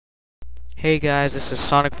Hey guys, this is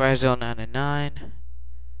Sonic5099.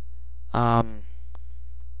 Um,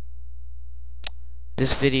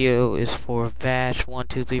 this video is for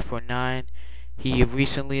Vash12349. He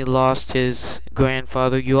recently lost his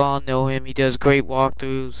grandfather. You all know him. He does great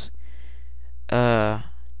walkthroughs.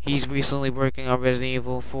 He's recently working on Resident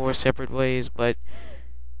Evil 4 separate ways, but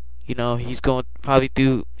you know he's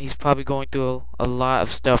probably going through a lot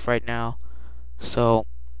of stuff right now. So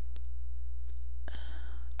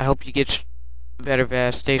I hope you get better,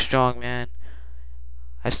 Vash. Stay strong, man.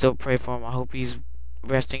 I still pray for him. I hope he's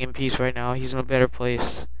resting in peace right now. He's in a better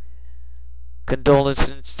place.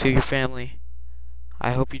 Condolences to your family.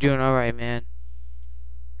 I hope you're doing alright, man.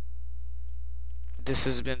 This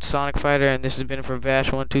has been Sonic Fighter, and this has been for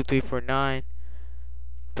Vash12349.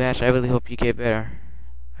 Vash, I really hope you get better.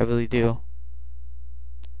 I really do.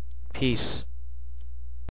 Peace.